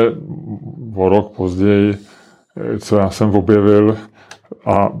době o rok později, co já jsem objevil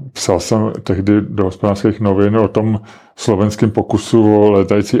a psal jsem tehdy do Hospodářských novin o tom slovenském pokusu o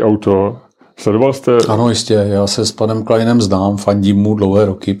létající auto. Sledoval jste? Ano, jistě. Já se s panem Kleinem znám, fandím mu dlouhé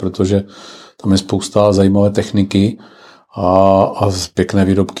roky, protože tam je spousta zajímavé techniky a pěkné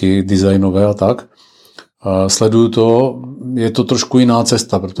výrobky designové a tak. Sleduju to, je to trošku jiná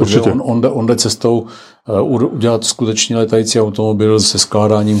cesta, protože on jde cestou udělat skutečně letající automobil se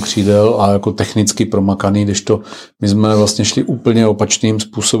skládáním křídel a jako technicky promakaný, kdežto my jsme vlastně šli úplně opačným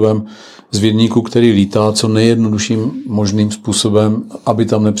způsobem z Vírníku, který lítá co nejjednodušším možným způsobem, aby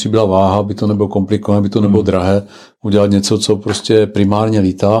tam nepřibyla váha, aby to nebylo komplikované, aby to nebylo drahé, udělat něco, co prostě primárně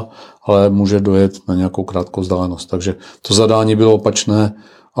lítá, ale může dojet na nějakou krátkou vzdálenost. Takže to zadání bylo opačné,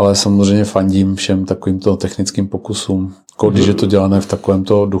 ale samozřejmě fandím všem takovýmto technickým pokusům, když je to dělané v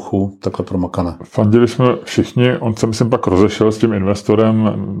takovémto duchu, takhle promakané. Fandili jsme všichni, on se myslím pak rozešel s tím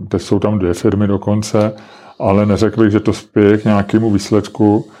investorem, teď jsou tam 2 firmy dokonce, ale neřekl bych, že to spěje k nějakému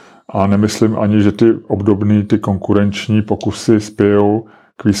výsledku a nemyslím ani, že ty obdobný, ty konkurenční pokusy spějou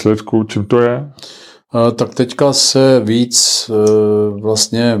k výsledku. Čím to je? Tak teďka se víc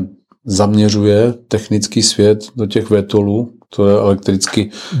vlastně zaměřuje technický svět do těch VTOLů, to je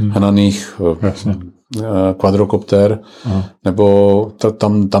elektricky hnaných kvadrokoptér, nebo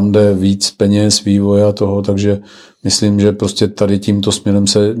tam jde víc peněz, vývoje a toho, takže myslím, že prostě tady tímto směrem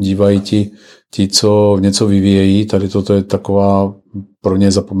se dívají ti, co něco vyvíjejí. Tady toto je taková pro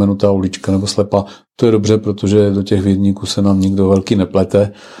ně zapomenutá ulička nebo slepa. To je dobře, protože do těch Vírníků se nám nikdo velký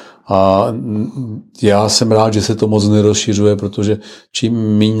neplete. A já jsem rád, že se to moc nerozšiřuje, protože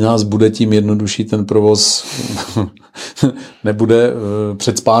čím méně nás bude, tím jednodušší ten provoz nebude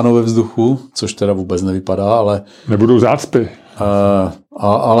předspáno ve vzduchu, což teda vůbec nevypadá, ale... Nebudou zácpy.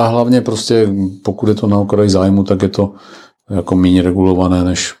 Ale hlavně prostě, pokud je to na okraji zájmu, tak je to jako méně regulované,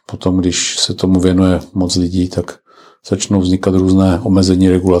 než potom, když se tomu věnuje moc lidí, tak začnou vznikat různé omezení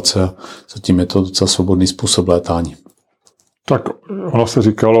regulace a zatím je to docela svobodný způsob létání. Tak ono se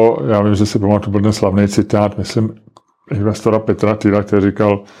říkalo, já vím, že si pamatuju, byl ten slavný citát, myslím, investora Petra Týra, který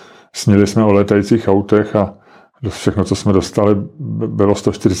říkal, snili jsme o létajících autech a všechno, co jsme dostali, bylo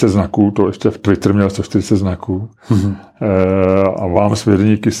 140 znaků, to ještě v Twitter měl 140 znaků. A vám s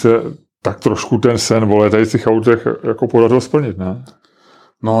Vírníky se tak trošku ten sen o létajících autech jako podařilo splnit, ne?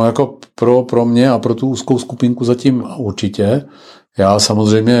 No jako pro mě a pro tu úzkou skupinku zatím určitě. Já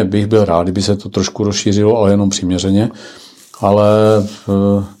samozřejmě bych byl rád, kdyby se to trošku rozšířilo, ale jenom přiměřeně. Ale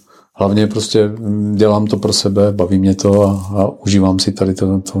hlavně prostě dělám to pro sebe, baví mě to a užívám si tady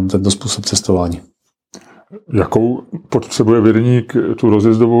tento způsob cestování. Jakou potřebuje Vírník tu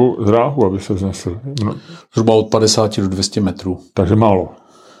rozjezdovou dráhu, aby se vznesl? Zhruba od 50 do 200 metrů. Takže málo.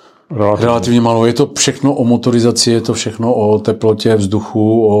 Relativně málo. Je to všechno o motorizaci, je to všechno o teplotě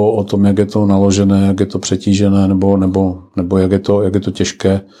vzduchu, o tom, jak je to naložené, jak je to přetížené, nebo jak je to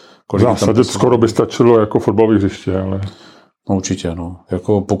těžké. V zásadě skoro by stačilo jako fotbalové hřiště, ale... No určitě, no.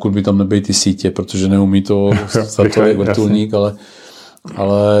 Jako pokud by tam nebyly ty sítě, protože neumí to startový vrtulník,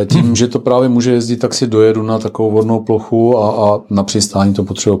 ale tím, že to právě může jezdit, tak si dojedu na takovou vodnou plochu a na přistání to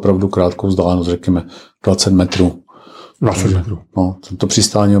potřebuje opravdu krátkou vzdálenost, řekněme 20 metrů. 20 metrů. No, to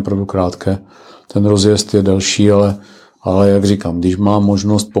přistání je opravdu krátké. Ten rozjezd je delší, ale jak říkám, když mám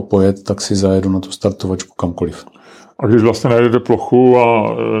možnost popojet, tak si zajedu na tu startovačku kamkoliv. A když vlastně najdete plochu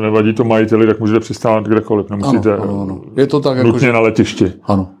a nevadí to majiteli, tak můžete přistát kdekoliv. Nemusíte ano. Je to tak, nutně jako, na letišti.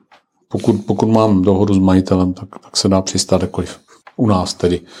 Ano. Pokud mám dohodu s majitelem, tak se dá přistát kdekoliv. U nás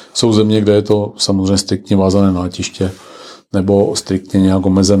tedy. Jsou země, kde je to samozřejmě striktně vázané na letiště nebo striktně nějak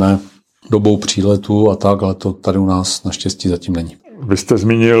omezené dobou příletu a tak, ale to tady u nás naštěstí zatím není. Vy jste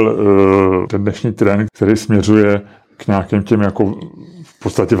zmínil ten dnešní trend, který směřuje k nějakým těm jako v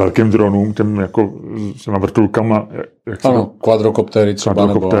podstatě velkým dronům, těm jako s těma vrtulkama. Ano, kvadrokoptéry třeba,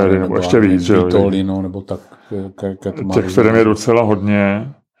 nebo ještě víc. Vitolino, nebo tak. Těch firm je docela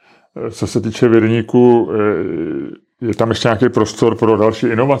hodně. Co se týče Vírníku, je tam ještě nějaký prostor pro další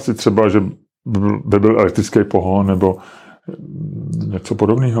inovaci, třeba, že by byl elektrický pohon, nebo něco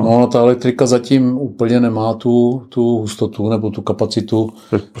podobného? No, ta elektrika zatím úplně nemá tu hustotu nebo tu kapacitu.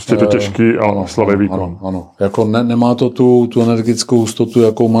 Je prostě to těžký a slabý výkon. Ano. Jako nemá to tu energetickou hustotu,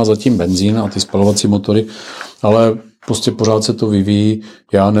 jakou má zatím benzín a ty spalovací motory, ale prostě pořád se to vyvíjí.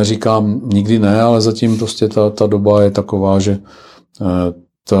 Já neříkám nikdy ne, ale zatím prostě ta doba je taková, že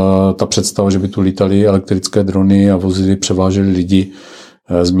ta představa, že by tu lítali elektrické drony a vozily, převážely lidi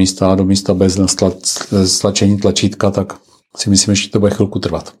z místa do místa bez stlačení tlačítka, tak si myslím, že to bude chvilku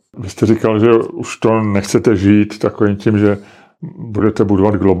trvat. Vy jste říkal, že už to nechcete žít takovým tím, že budete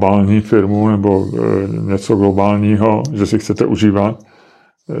budovat globální firmu nebo něco globálního, že si chcete užívat.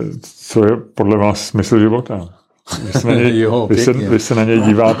 Co je podle vás smysl života? Vy se na něj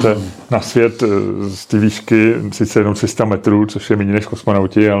díváte na svět z té výšky, sice jenom 300 metrů, což je méně než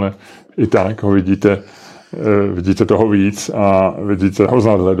kosmonauti, ale i tak ho vidíte toho víc a vidíte ho z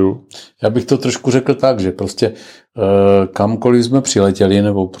nadhledu. Já bych to trošku řekl tak, že prostě kamkoliv jsme přiletěli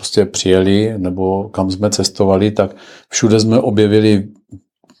nebo prostě přijeli nebo kam jsme cestovali, tak všude jsme objevili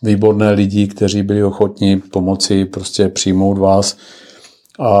výborné lidi, kteří byli ochotní pomoci prostě přijmout vás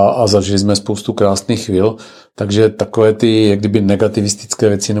a zažili jsme spoustu krásných chvil. Takže takové ty jak kdyby negativistické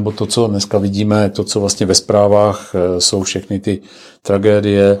věci, nebo to, co dneska vidíme, to, co vlastně ve zprávách jsou všechny ty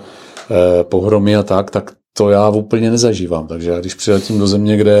tragédie, pohromy a tak to já úplně nezažívám. Takže já když přiletím do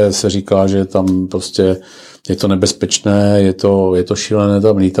země, kde se říká, že tam prostě je to nebezpečné, je to šílené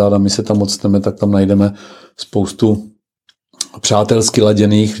tam lítat a my se tam odstneme, tak tam najdeme spoustu přátelsky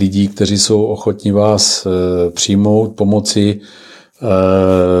laděných lidí, kteří jsou ochotní vás přijmout, pomoci,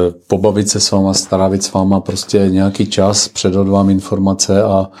 pobavit se s váma, strávit s váma prostě nějaký čas, předat vám informace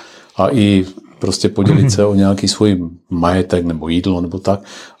a i prostě podělit se o nějaký svůj majetek nebo jídlo nebo tak.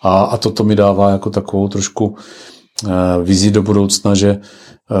 A toto mi dává jako takovou trošku vizi do budoucna, že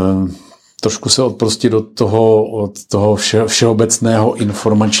trošku se odprostit od toho všeobecného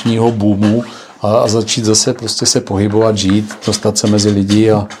informačního boomu a začít zase prostě se pohybovat, žít, dostat se mezi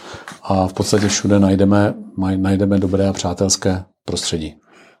lidi a v podstatě všude najdeme dobré a přátelské prostředí.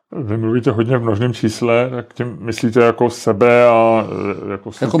 Vy mluvíte hodně v množném čísle, tak tím myslíte jako sebe a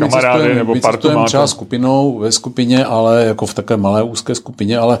jako kamarády nebo partu máte? Třeba skupinou, ve skupině, ale jako v takové malé úzké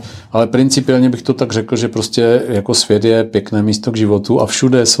skupině, ale principiálně bych to tak řekl, že prostě jako svět je pěkné místo k životu a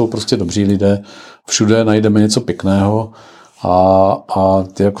všude jsou prostě dobří lidé, všude najdeme něco pěkného a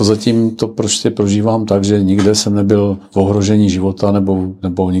jako zatím to prostě prožívám tak, že nikde jsem nebyl v ohrožení života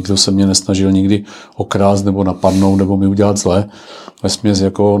nebo nikdo se mě nesnažil nikdy okrást nebo napadnout nebo mi udělat zle. Vesměs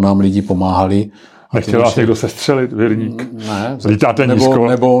jako nám lidi pomáhali. Nechtěl vás někdo sestřelit, Vírník? Ne. Lítáte nízko?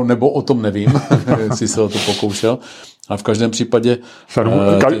 Nebo o tom nevím, jestli se o to pokoušel. A v každém případě...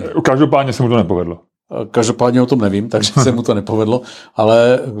 Každopádně se mu to nepovedlo. Každopádně o tom nevím, takže se mu to nepovedlo,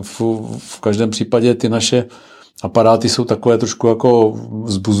 ale v každém případě ty naše aparáty jsou takové trošku jako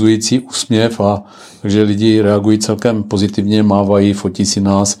vzbuzující úsměv takže lidi reagují celkem pozitivně, mávají,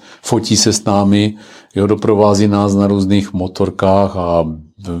 fotí se s námi, doprovází nás na různých motorkách a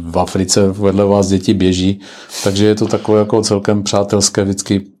v Africe vedle vás děti běží, takže je to takové jako celkem přátelské,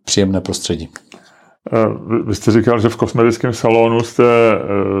 vždycky příjemné prostředí. Vy jste říkal, že v kosmetickém salonu jste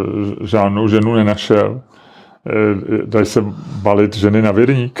žádnou ženu nenašel. Dají se balit ženy na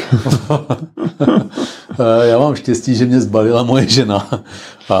Vírník? Já mám štěstí, že mě zbalila moje žena.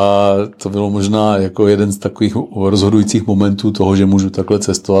 A to bylo možná jako jeden z takových rozhodujících momentů toho, že můžu takhle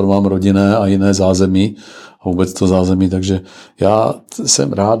cestovat, mám rodinné a jiné zázemí a vůbec to zázemí, takže já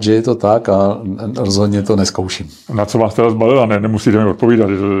jsem rád, že je to tak a rozhodně to neskouším. Na co vás teda zbalila? Nemusíte mi odpovídat,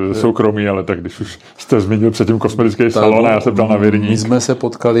 že soukromí, ale tak když už jste zmínil předtím kosmetický salon a já se ptal na Vírník. My jsme se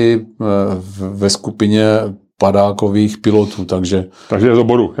potkali ve skupině padákových pilotů, takže je z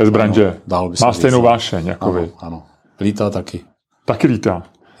oboru, je z branže. Má stejnou vášeň, jako vy. Ano. Lítá taky. Taky lítá.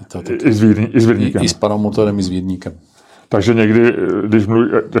 I s Vírníkem. I s paramotorem, i s Vírníkem. Takže někdy, když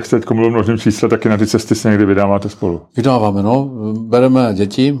jste teď mluvil o množném čísle, taky na ty cesty se někdy vydáváte spolu. Vydáváme, no. Bereme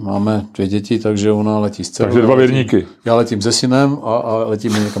děti, máme 2 děti, takže ona letí s dcerou. Takže 2 Vírníky. Já letím se synem a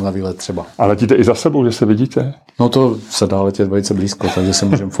letíme někam na výlet třeba. A letíte i za sebou, že se vidíte? No to se dá letět velice blízko, takže se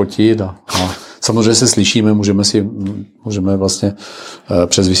můžeme fotit a samozřejmě se slyšíme, můžeme vlastně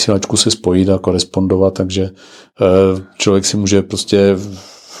přes vysílačku se spojit a korespondovat, takže člověk si může prostě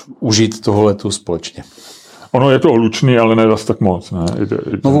užít toho letu společně. Ono je to hlučný, ale ne zas tak moc. Ne?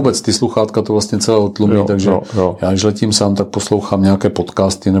 No vůbec, ty sluchátka to vlastně celé otlumí, takže já když letím sám, tak poslouchám nějaké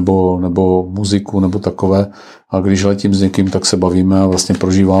podcasty nebo muziku nebo takové a když letím s někým, tak se bavíme a vlastně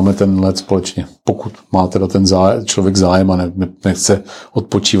prožíváme ten let společně. Pokud má teda ten člověk zájem a nechce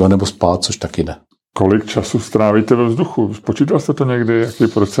odpočívat nebo spát, což taky jde. Kolik času strávíte ve vzduchu? Spočítal jste to někdy, jaký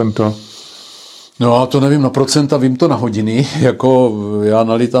procento? No a to nevím na procenta, vím to na hodiny. Jako já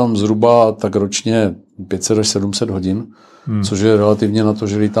nalítám zhruba tak ročně 500 až 700 hodin, což je relativně na to,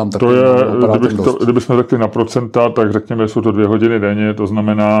 že lítám takovým aparátem dost. Kdybychom řekli na procenta, tak řekněme, jsou to 2 hodiny denně, to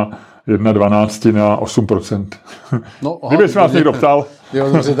znamená 1/12 na 8%. No, kdyby se vás někdo ptal,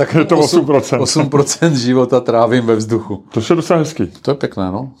 tak je to 8%. 8% života trávím ve vzduchu. To je docela hezký. To je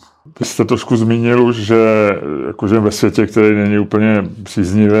pěkné, no. Vy jste trošku zmínil už, že jakože ve světě, který není úplně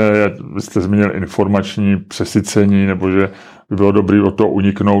příznivé, vy jste zmínil informační přesycení, nebo že by bylo dobré od toho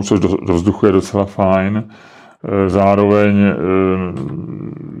uniknout, což do vzduchu je docela fajn. Zároveň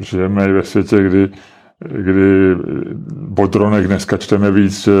žijeme i ve světě, kdy po dronech dneska čteme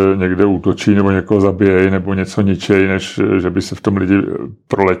víc, že někde útočí nebo někoho zabíjejí nebo něco ničejí, než že by se v tom lidi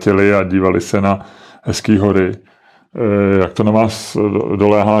proletěli a dívali se na hezký hory. Jak to na vás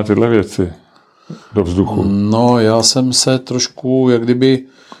doléhá tyhle věci do vzduchu? No, já jsem se trošku jak kdyby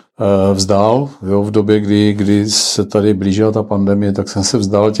vzdál, v době, kdy se tady blížila ta pandemie, tak jsem se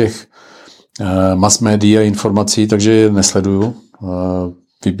vzdal těch mass médií a informací, takže je nesleduju.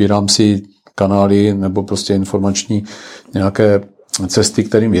 Vybírám si kanály nebo prostě informační nějaké cesty,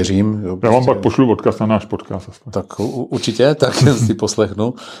 kterým věřím. Já vám pak pošlu odkaz na náš podcast. Tak určitě, tak si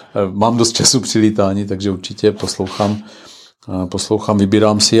poslechnu. Mám dost času při lítání, takže určitě poslouchám,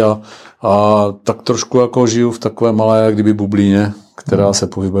 vybírám si a tak trošku jako žiju v takové malé, jak kdyby bublině, která se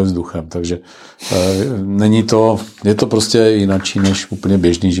pohybuje vzduchem. Takže je to prostě jinačí než úplně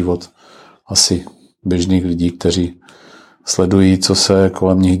běžný život asi běžných lidí, kteří sledují, co se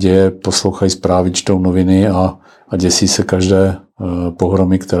kolem nich děje, poslouchají zprávy, čtou noviny a děsí se každé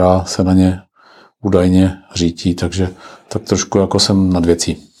pohromy, která se na ně údajně řítí, takže tak trošku jako jsem nad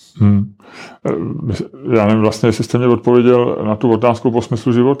věcí. Já nevím vlastně, jestli jste mě odpověděl na tu otázku po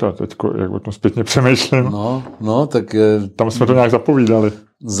smyslu života, teďko, jak o tom zpětně přemýšlím. No, tak... Tam jsme to nějak zapovídali.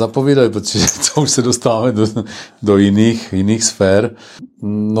 Protože to už se dostáváme do jiných sfér.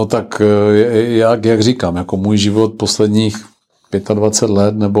 No tak, jak říkám, jako můj život posledních 25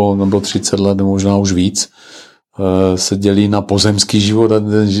 let nebo 30 let, nebo možná už víc, se dělí na pozemský život a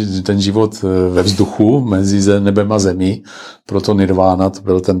ten život ve vzduchu mezi nebem a zemí. Proto Nirvana, to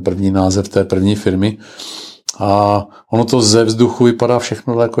byl ten první název té první firmy. A ono to ze vzduchu vypadá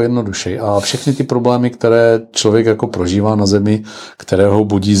všechno daleko jednodušeji. A všechny ty problémy, které člověk jako prožívá na zemi, kterého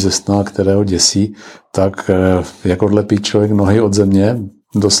budí ze sna, kterého děsí, tak jak odlepí člověk nohy od země,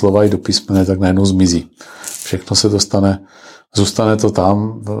 doslova i do písmene, tak najednou zmizí. Všechno se zůstane to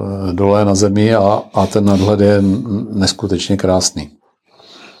tam dole na zemi a ten nadhled je neskutečně krásný.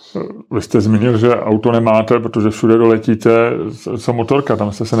 Vy jste zmínil, že auto nemáte, protože všude doletíte, co motorka,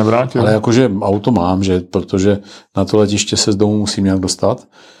 tam jste se nevrátili. Ale jakože auto mám, protože na to letiště se z domu musím nějak dostat.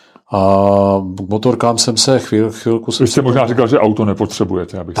 A k motorkám jsem se chvilku... Vy jste možná říkal, že auto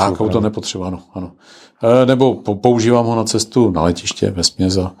nepotřebujete. Tak, auto nepotřebuji, ano. Nebo používám ho na cestu na letiště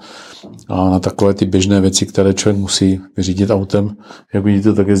vesměs a na takové ty běžné věci, které člověk musí vyřídit autem. Jak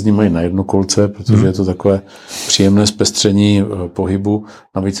vidíte, tak jezdím i na jednokolce, protože je to takové příjemné zpestření pohybu.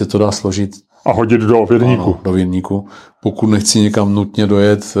 Navíc se to dá složit a hodit do Vírníku. Ano, do Vírníku. Pokud nechci někam nutně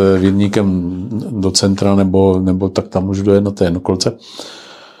dojet Vírníkem do centra, nebo tak tam můžu dojet na té jednokolce.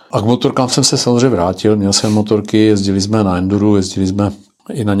 A k motorkám jsem se samozřejmě vrátil. Měl jsem motorky, jezdili jsme na enduru, jezdili jsme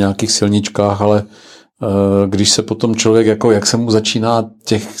i na nějakých silničkách, ale když se potom člověk, jako jak se mu začíná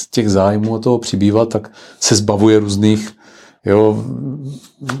těch zájmů toho přibývat, tak se zbavuje různých.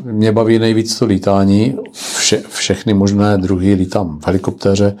 Mě baví nejvíc to lítání, všechny možné druhy, lítám v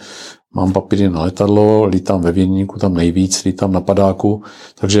helikoptéře, mám papíry na letadlo, lítám ve Vírníku, tam nejvíc, lítám na padáku,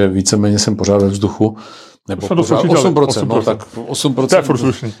 takže víceméně jsem pořád ve vzduchu. Nebo 8%, no tak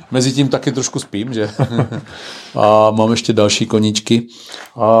 8%. Mezi tím taky trošku spím, že? A mám ještě další koníčky,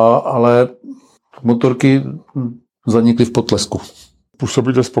 ale motorky zanikly v potlesku.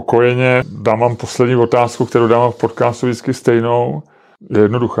 působíte spokojeně. Dám vám poslední otázku, kterou dám v podcastu vždycky stejnou. Je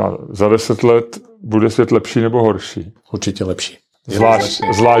jednoduchá. Za 10 let bude svět lepší nebo horší? Určitě lepší.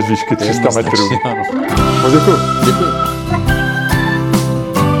 Zvlášť výšky 300 metrů. Děkuji.